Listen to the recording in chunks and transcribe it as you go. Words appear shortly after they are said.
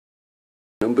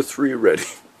Number 3 already.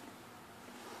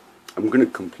 I'm going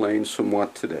to complain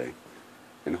somewhat today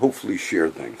and hopefully share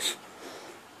things.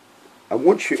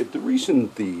 The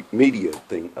reason the media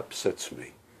thing upsets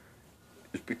me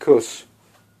is because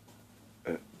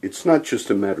it's not just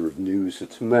a matter of news,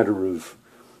 it's a matter of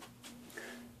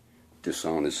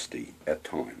dishonesty at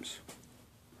times.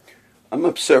 I'm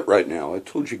upset right now. I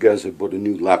told you guys I bought a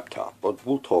new laptop, but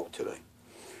we'll talk today.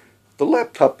 The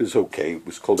laptop is okay. It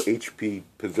was called HP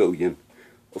Pavilion.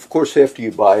 Of course, after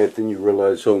you buy it, then you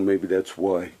realize, oh, maybe that's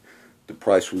why the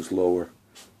price was lower.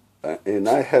 And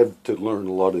I had to learn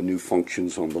a lot of new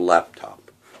functions on the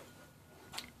laptop.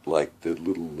 Like the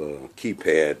little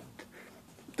keypad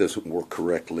doesn't work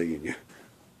correctly.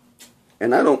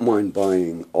 And I don't mind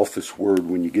buying Office Word.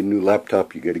 When you get a new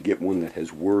laptop, you got to get one that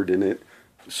has Word in it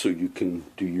so you can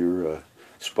do your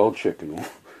spell check and all.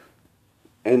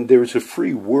 And there's a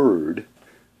free Word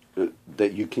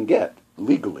that you can get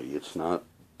legally. It's not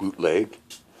bootleg.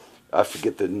 I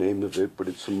forget the name of it, but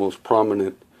it's the most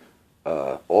prominent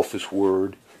Office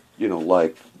Word,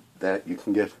 like that you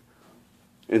can get.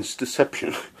 And it's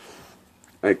deception.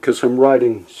 Because I'm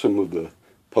writing some of the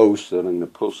posts that I'm going to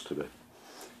post today.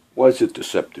 Why is it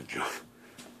deceptive, John?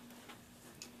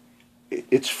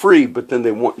 It's free, but then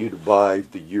they want you to buy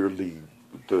the yearly,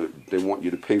 they want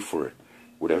you to pay for it,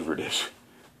 whatever it is.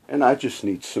 And I just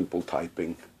need simple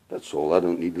typing. That's all. I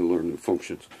don't need to learn the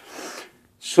functions.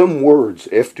 Some words,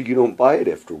 after you don't buy it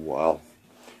after a while,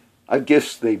 I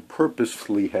guess they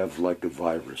purposefully have like a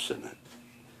virus in it.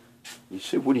 You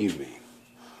say, what do you mean?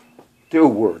 There are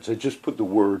words. I just put the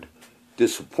word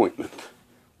disappointment,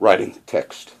 writing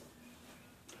text.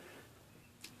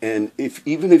 And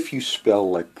even if you spell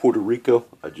like Puerto Rico,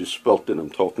 I just spelt it,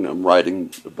 I'm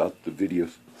writing about the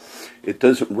videos, it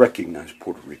doesn't recognize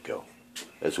Puerto Rico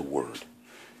as a word.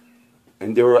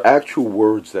 And there are actual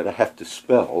words that I have to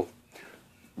spell,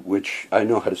 which I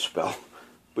know how to spell,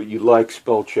 but you like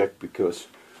spell check because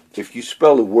if you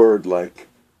spell a word like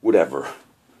whatever,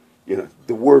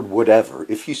 the word whatever,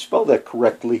 if you spell that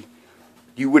correctly,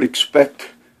 you would expect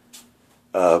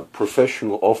a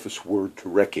professional Office Word to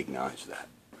recognize that.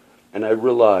 And I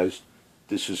realized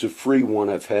this is a free one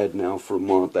I've had now for a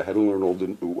month. I had to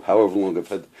learn however long I've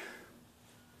had.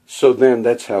 So then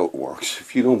that's how it works.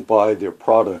 If you don't buy their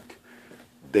product,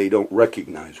 they don't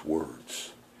recognize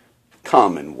words.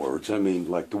 Common words. I mean,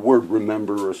 like the word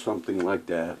remember or something like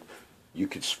that. You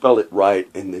could spell it right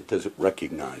and it doesn't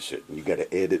recognize it. And you got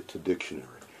to add it to dictionary.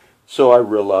 So I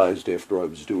realized after I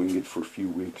was doing it for a few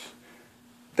weeks,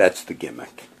 that's the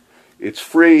gimmick. It's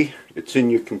free. It's in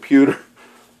your computer.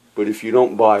 But if you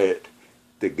don't buy it,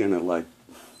 they're going to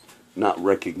not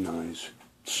recognize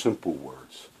simple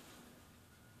words.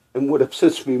 And what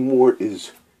upsets me more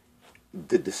is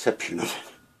the deception of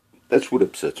it. That's what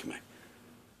upsets me.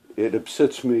 It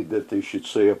upsets me that they should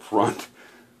say up front,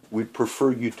 we'd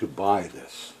prefer you to buy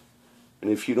this. And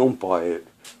if you don't buy it,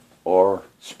 our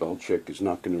spell check is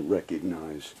not going to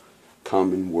recognize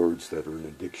common words that are in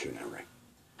a dictionary.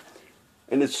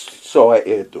 And so I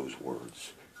add those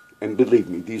words. And believe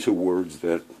me, these are words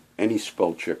that any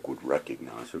spell check would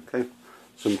recognize, okay?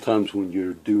 Sometimes when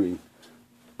you're doing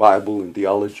Bible and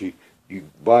theology, you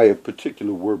buy a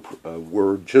particular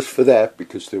word just for that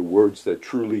because they're words that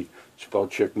truly spell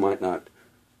check might not.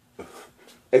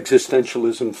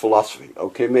 Existentialism philosophy,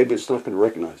 okay? Maybe it's not going to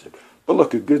recognize it. But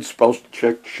look, a good spell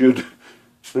check should.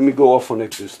 Let me go off on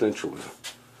existentialism.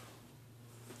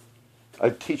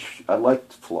 I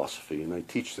like philosophy and I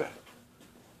teach that.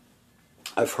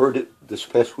 I've heard it this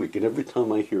past week, and every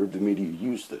time I hear the media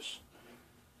use this,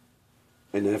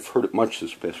 and I've heard it much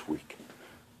this past week,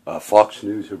 Fox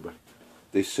News, everybody,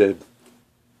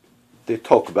 they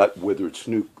talk about whether it's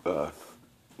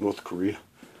North Korea,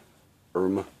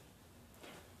 Irma.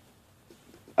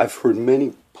 I've heard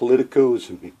many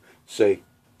politicos say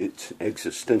it's an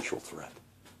existential threat.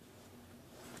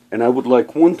 And I would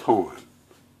like one time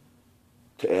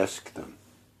to ask them,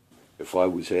 if I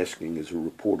was asking as a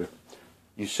reporter,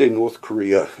 you say North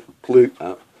Korea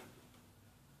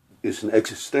is an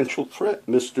existential threat,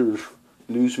 Mr.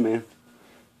 Newsman.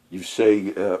 You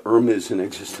say Irma is an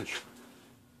existential.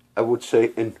 I would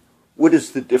say, and what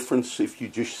is the difference if you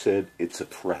just said it's a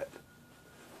threat?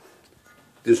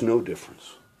 There's no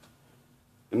difference.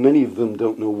 And many of them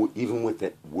don't know even what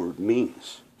that word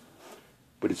means.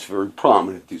 But it's very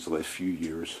prominent these last few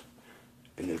years,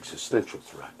 an existential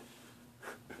threat.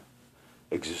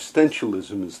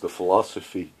 Existentialism is the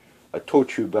philosophy. I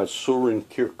taught you about Søren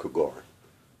Kierkegaard,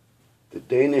 the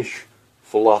Danish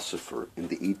philosopher in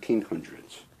the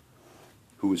 1800s,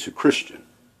 who was a Christian.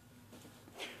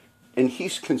 And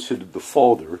he's considered the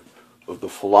father of the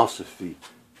philosophy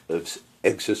of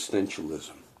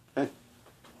existentialism, okay?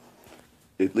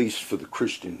 At least for the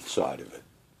Christian side of it.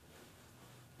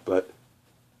 But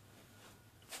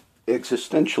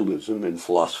existentialism in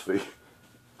philosophy,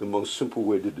 the most simple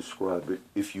way to describe it,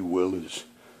 if you will, is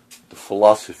the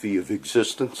philosophy of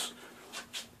existence.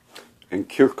 And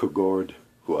Kierkegaard,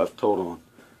 who I've taught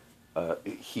on,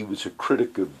 he was a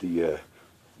critic of the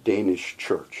Danish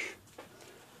church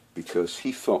because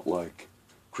he felt like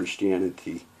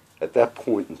Christianity, at that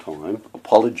point in time,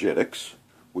 apologetics,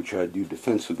 which I do,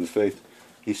 defense of the faith,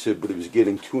 he said, but it was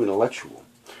getting too intellectual.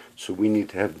 So we need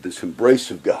to have this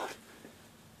embrace of God,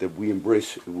 that we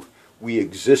embrace, we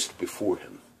exist before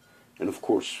Him. And of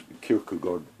course,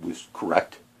 Kierkegaard was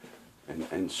correct.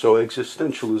 And so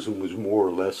existentialism was more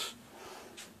or less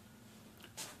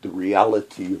the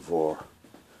reality of our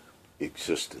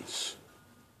existence.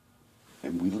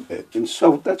 And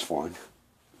so that's fine.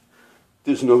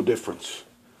 There's no difference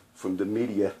from the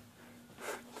media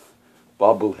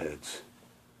bobbleheads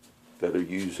that are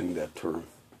using that term,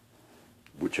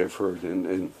 which I've heard,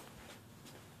 and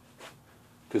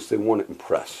because they want to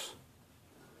impress.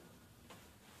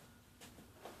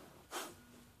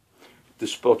 The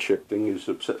spell check thing has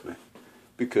upset me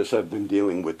because I've been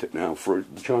dealing with it now for,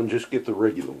 John, just get the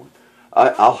regular one.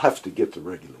 I'll have to get the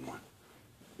regular one.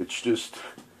 It's just,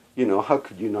 you know, how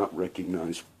could you not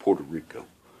recognize Puerto Rico?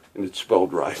 And it's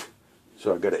spelled right.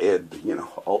 So I've got to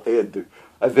add,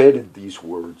 I've added these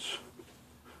words,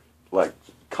 like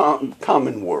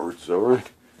common words, all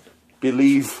right?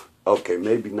 Believe, okay,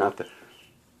 maybe not that.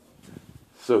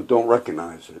 So don't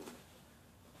recognize it,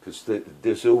 because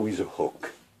there's always a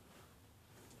hook.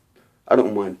 I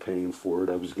don't mind paying for it.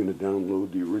 I was going to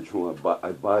download the original.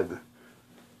 I buy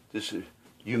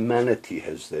humanity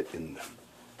has that in them.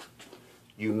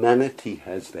 Humanity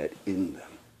has that in them.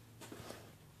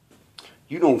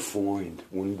 You don't find,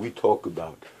 when we talk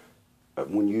about,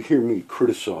 when you hear me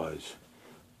criticize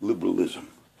liberalism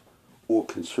or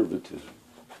conservatism,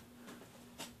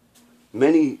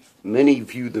 many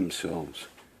view themselves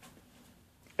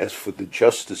as for the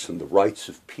justice and the rights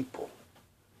of people.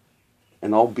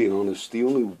 And I'll be honest,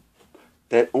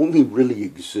 that only really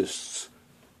exists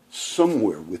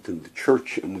somewhere within the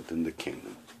church and within the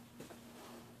kingdom.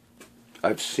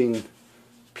 I've seen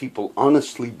people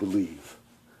honestly believe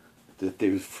that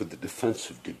they're for the defense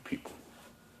of good people.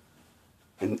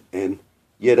 And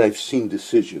yet I've seen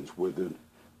decisions where the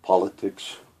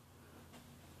politics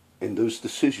and those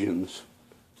decisions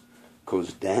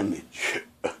cause damage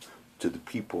to the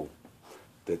people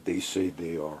that they say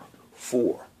they are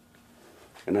for.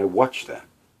 And I watch that.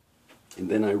 And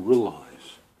then I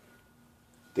realize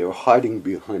they're hiding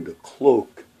behind a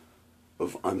cloak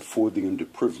of I'm for the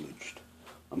underprivileged,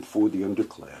 I'm for the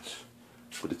underclass.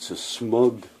 But it's a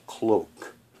smug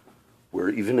cloak where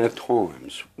even at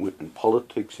times, when in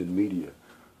politics and media,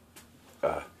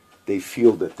 they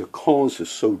feel that the cause is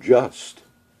so just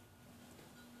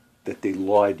that they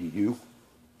lie to you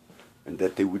and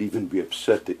that they would even be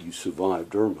upset that you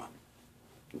survived Irma,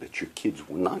 and that your kids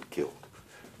were not killed.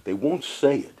 They won't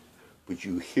say it, but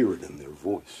you hear it in their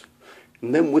voice.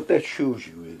 And then what that shows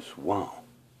you is, wow.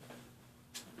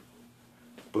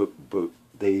 But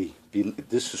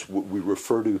this is what we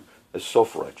refer to as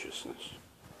self-righteousness.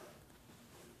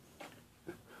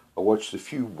 I watched a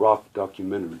few rock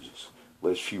documentaries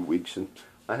last few weeks, and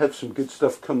I have some good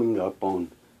stuff coming up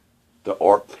on the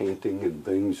art painting and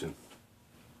things, and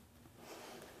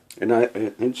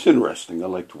it's interesting. I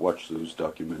like to watch those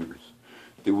documentaries.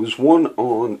 There was one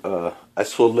on, I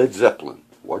saw Led Zeppelin.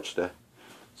 Watch that.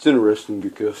 It's interesting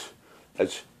because it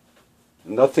has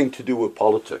nothing to do with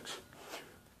politics.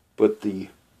 But the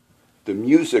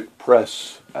music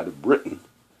press out of Britain,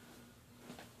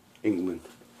 England,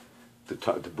 the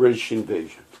British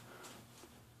invasion,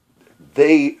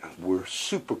 they were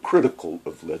super critical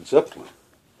of Led Zeppelin.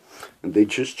 And they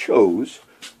just chose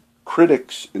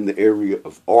critics in the area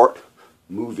of art,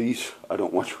 movies, I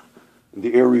don't watch, in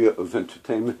the area of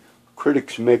entertainment.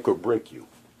 Critics make or break you.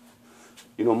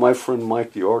 You know, my friend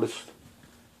Mike, the artist,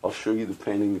 I'll show you the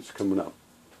painting that's coming up.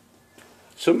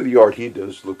 Some of the art he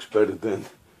does looks better than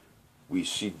we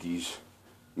see these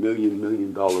 $1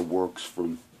 million works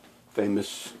from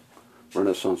famous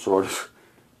Renaissance artists.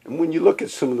 And when you look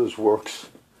at some of those works,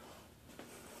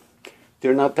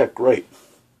 they're not that great.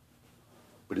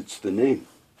 But it's the name.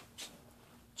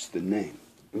 It's the name.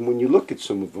 And when you look at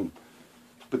some of them,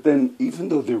 but then even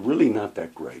though they're really not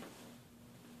that great,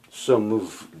 some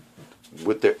of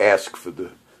what they ask for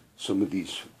some of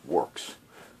these works,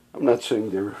 I'm not saying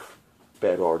they're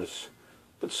bad artists,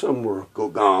 but some were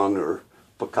Gauguin or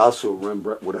Picasso,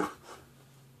 Rembrandt, whatever.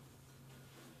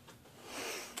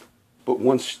 But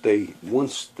once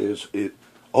there's it,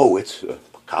 oh, it's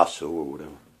Picasso or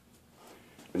whatever.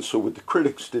 And so what the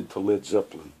critics did to Led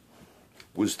Zeppelin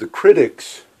was the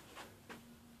critics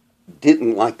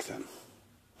didn't like them.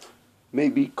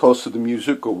 Maybe because of the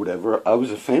music or whatever. I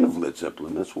was a fan of Led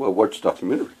Zeppelin. That's why I watched the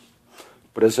documentary.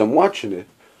 But as I'm watching it,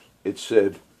 it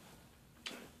said,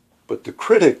 but the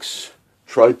critics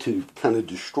tried to kind of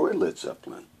destroy Led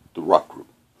Zeppelin, the rock group,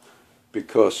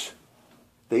 because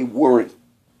they weren't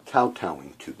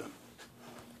kowtowing to them.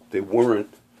 They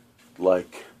weren't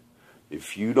like,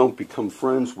 if you don't become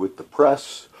friends with the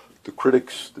press, the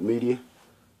critics, the media,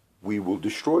 we will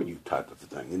destroy you type of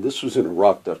thing. And this was in a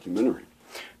rock documentary.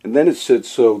 And then it said,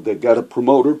 so they got a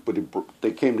promoter, but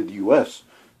they came to the U.S.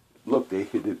 Look, they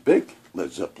hit it big,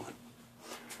 Led Zeppelin.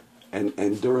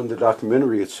 And during the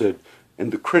documentary it said,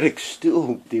 and the critics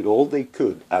still did all they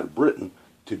could out of Britain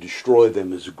to destroy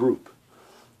them as a group.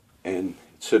 And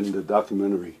it said in the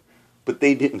documentary, but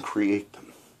they didn't create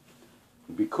them.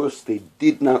 Because they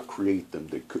did not create them,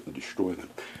 they couldn't destroy them.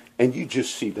 And you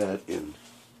just see that in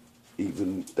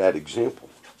even that example.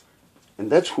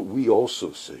 And that's what we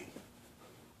also see.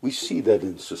 We see that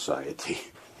in society.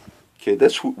 Okay,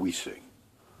 that's what we see.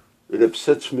 It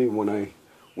upsets me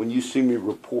when you see me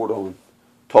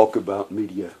talk about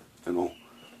media and all.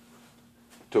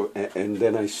 And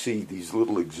then I see these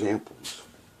little examples.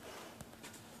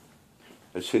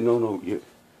 I say, no,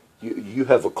 you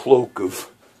have a cloak of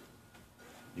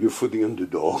you're for the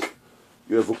underdog.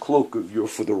 You have a cloak of you're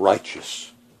for the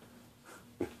righteous.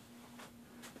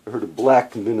 I heard a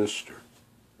black minister,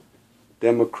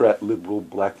 Democrat, liberal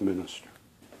black minister,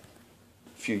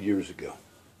 a few years ago.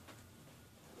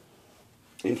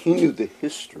 And he knew the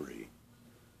history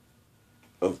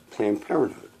of Planned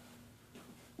Parenthood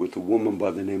with a woman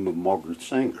by the name of Margaret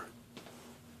Sanger.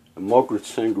 And Margaret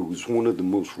Sanger was one of the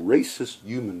most racist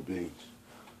human beings.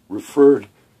 Referred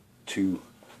to,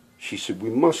 she said, we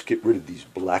must get rid of these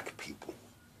black people.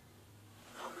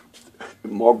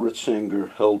 Margaret Sanger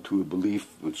held to a belief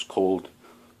that's called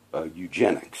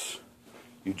eugenics.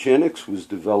 Eugenics was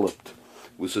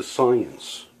a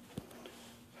science,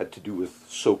 had to do with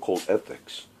so-called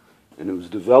ethics, and it was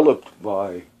developed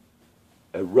by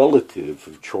a relative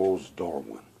of Charles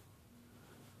Darwin,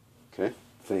 okay,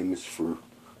 famous for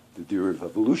the theory of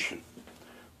evolution.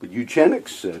 But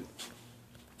eugenics said,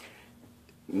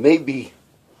 maybe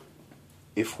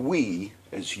if we,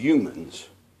 as humans,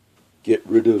 get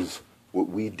rid of what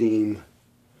we deem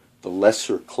the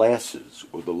lesser classes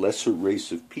or the lesser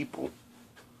race of people,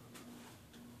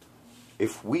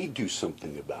 if we do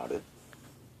something about it,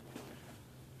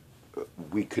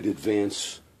 we could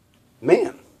advance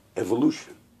man,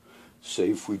 evolution. Say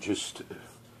if we just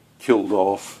killed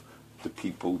off the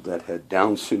people that had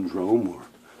Down syndrome, or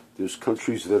there's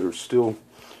countries that are still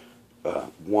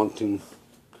wanting,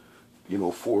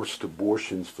 forced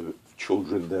abortions for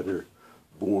children that are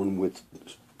born with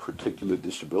particular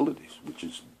disabilities, which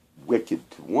is wicked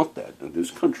to want that. And there's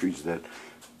countries that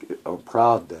are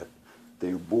proud that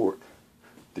they abort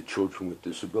the children with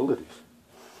disabilities.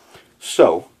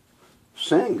 So,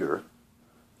 Sanger,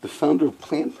 the founder of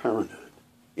Planned Parenthood,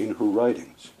 in her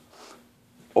writings,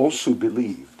 also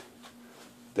believed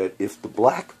that if the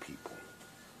black people,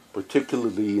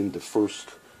 particularly in the first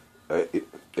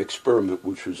experiment,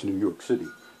 which was New York City,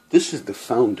 this is the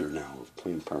founder now of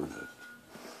Planned Parenthood.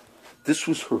 This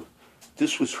was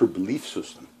her belief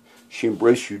system. She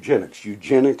embraced eugenics.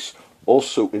 Eugenics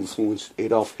also influenced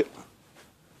Adolf Hitler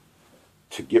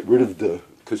to get rid of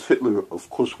because Hitler, of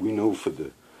course, we know for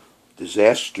the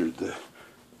disaster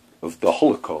of the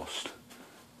Holocaust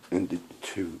and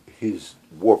to his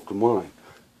warped mind.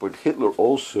 But Hitler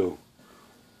also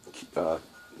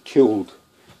killed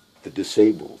the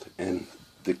disabled, and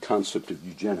the concept of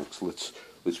eugenics, let's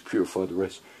purify the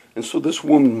race. And so this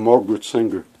woman, Margaret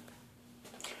Sanger,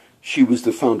 she was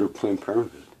the founder of Planned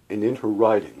Parenthood, and in her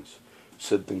writings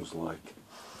said things like,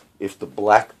 if the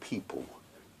black people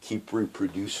keep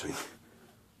reproducing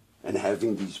and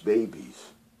having these babies,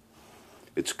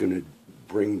 it's going to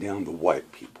bring down the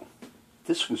white people.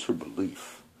 This was her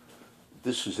belief.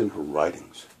 This is in her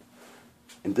writings.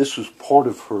 And this was part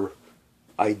of her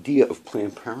idea of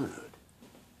Planned Parenthood.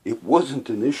 It wasn't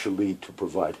initially to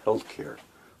provide health care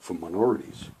for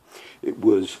minorities. It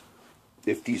was,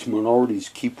 if these minorities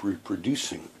keep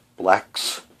reproducing,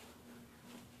 blacks,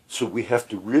 so we have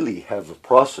to really have a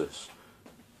process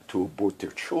to abort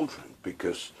their children,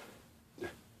 because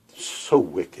it's so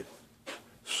wicked.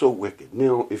 So wicked.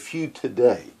 Now, if you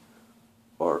today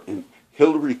are in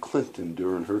Hillary Clinton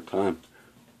during her time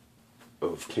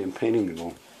of campaigning and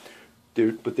all,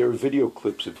 but there are video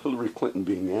clips of Hillary Clinton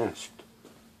being asked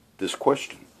this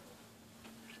question.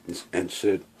 and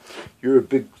said, "You're a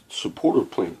big supporter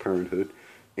of Planned Parenthood,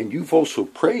 and you've also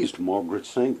praised Margaret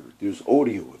Sanger." There's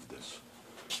audio of this.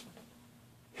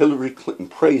 Hillary Clinton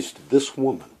praised this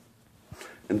woman,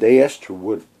 and they asked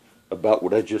her about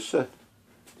what I just said.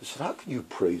 They said, "How can you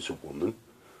praise a woman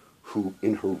who,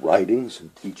 in her writings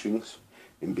and teachings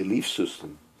and belief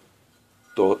system,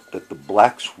 thought that the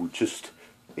blacks were just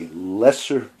a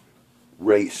lesser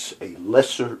race, a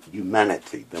lesser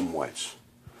humanity than whites?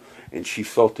 And she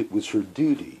felt it was her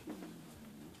duty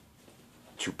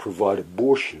to provide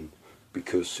abortion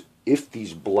because if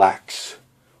these blacks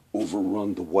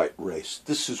overrun the white race,"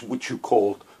 this is what you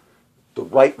call the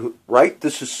right?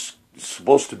 This is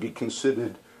supposed to be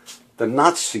considered the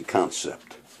Nazi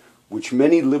concept, which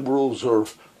many liberals are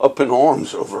up in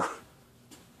arms over.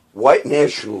 White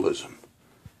nationalism,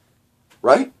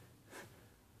 right?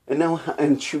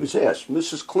 And she was asked,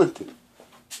 "Mrs. Clinton,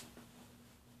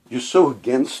 you're so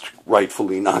against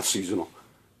rightfully Nazis and all,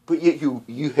 but yet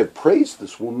you have praised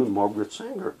this woman, Margaret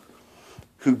Sanger,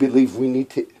 who believed we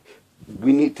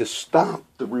need to stop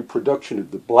the reproduction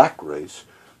of the black race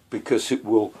because it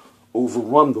will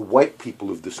overrun the white people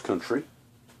of this country.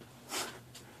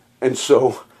 And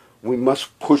so we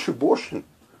must push abortion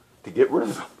to get rid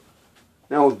of them."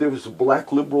 Now, there was a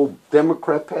black liberal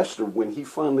Democrat pastor, when he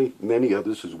finally, many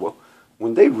others as well,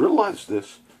 when they realized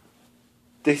this,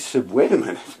 they said, "Wait a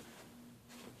minute,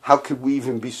 how could we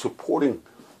even be supporting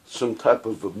some type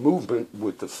of a movement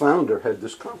with the founder had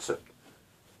this concept?"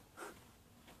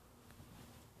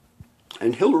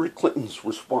 And Hillary Clinton's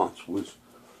response was,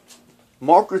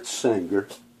 Margaret Sanger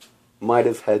might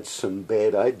have had some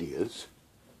bad ideas,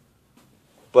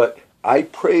 but I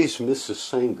praise Mrs.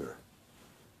 Sanger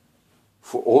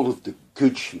for all of the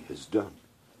good she has done.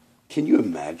 Can you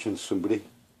imagine somebody?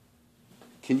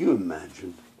 Can you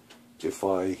imagine if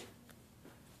I,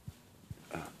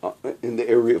 in the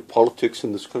area of politics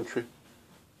in this country,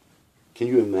 can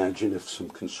you imagine if some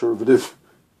conservative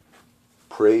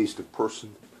praised a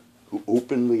person who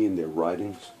openly in their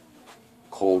writings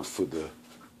called for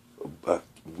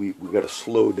we got to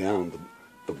slow down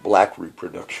the black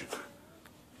reproduction?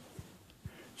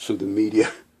 So the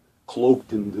media,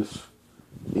 cloaked in this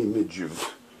image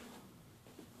of,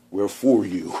 "We're for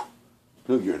you."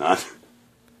 No, you're not.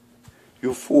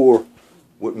 You're for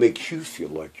what makes you feel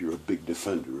like you're a big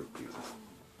defender of people.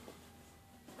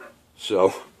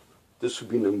 So this would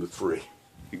be number 3.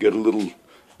 You get a little,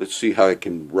 let's see how I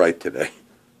can write today.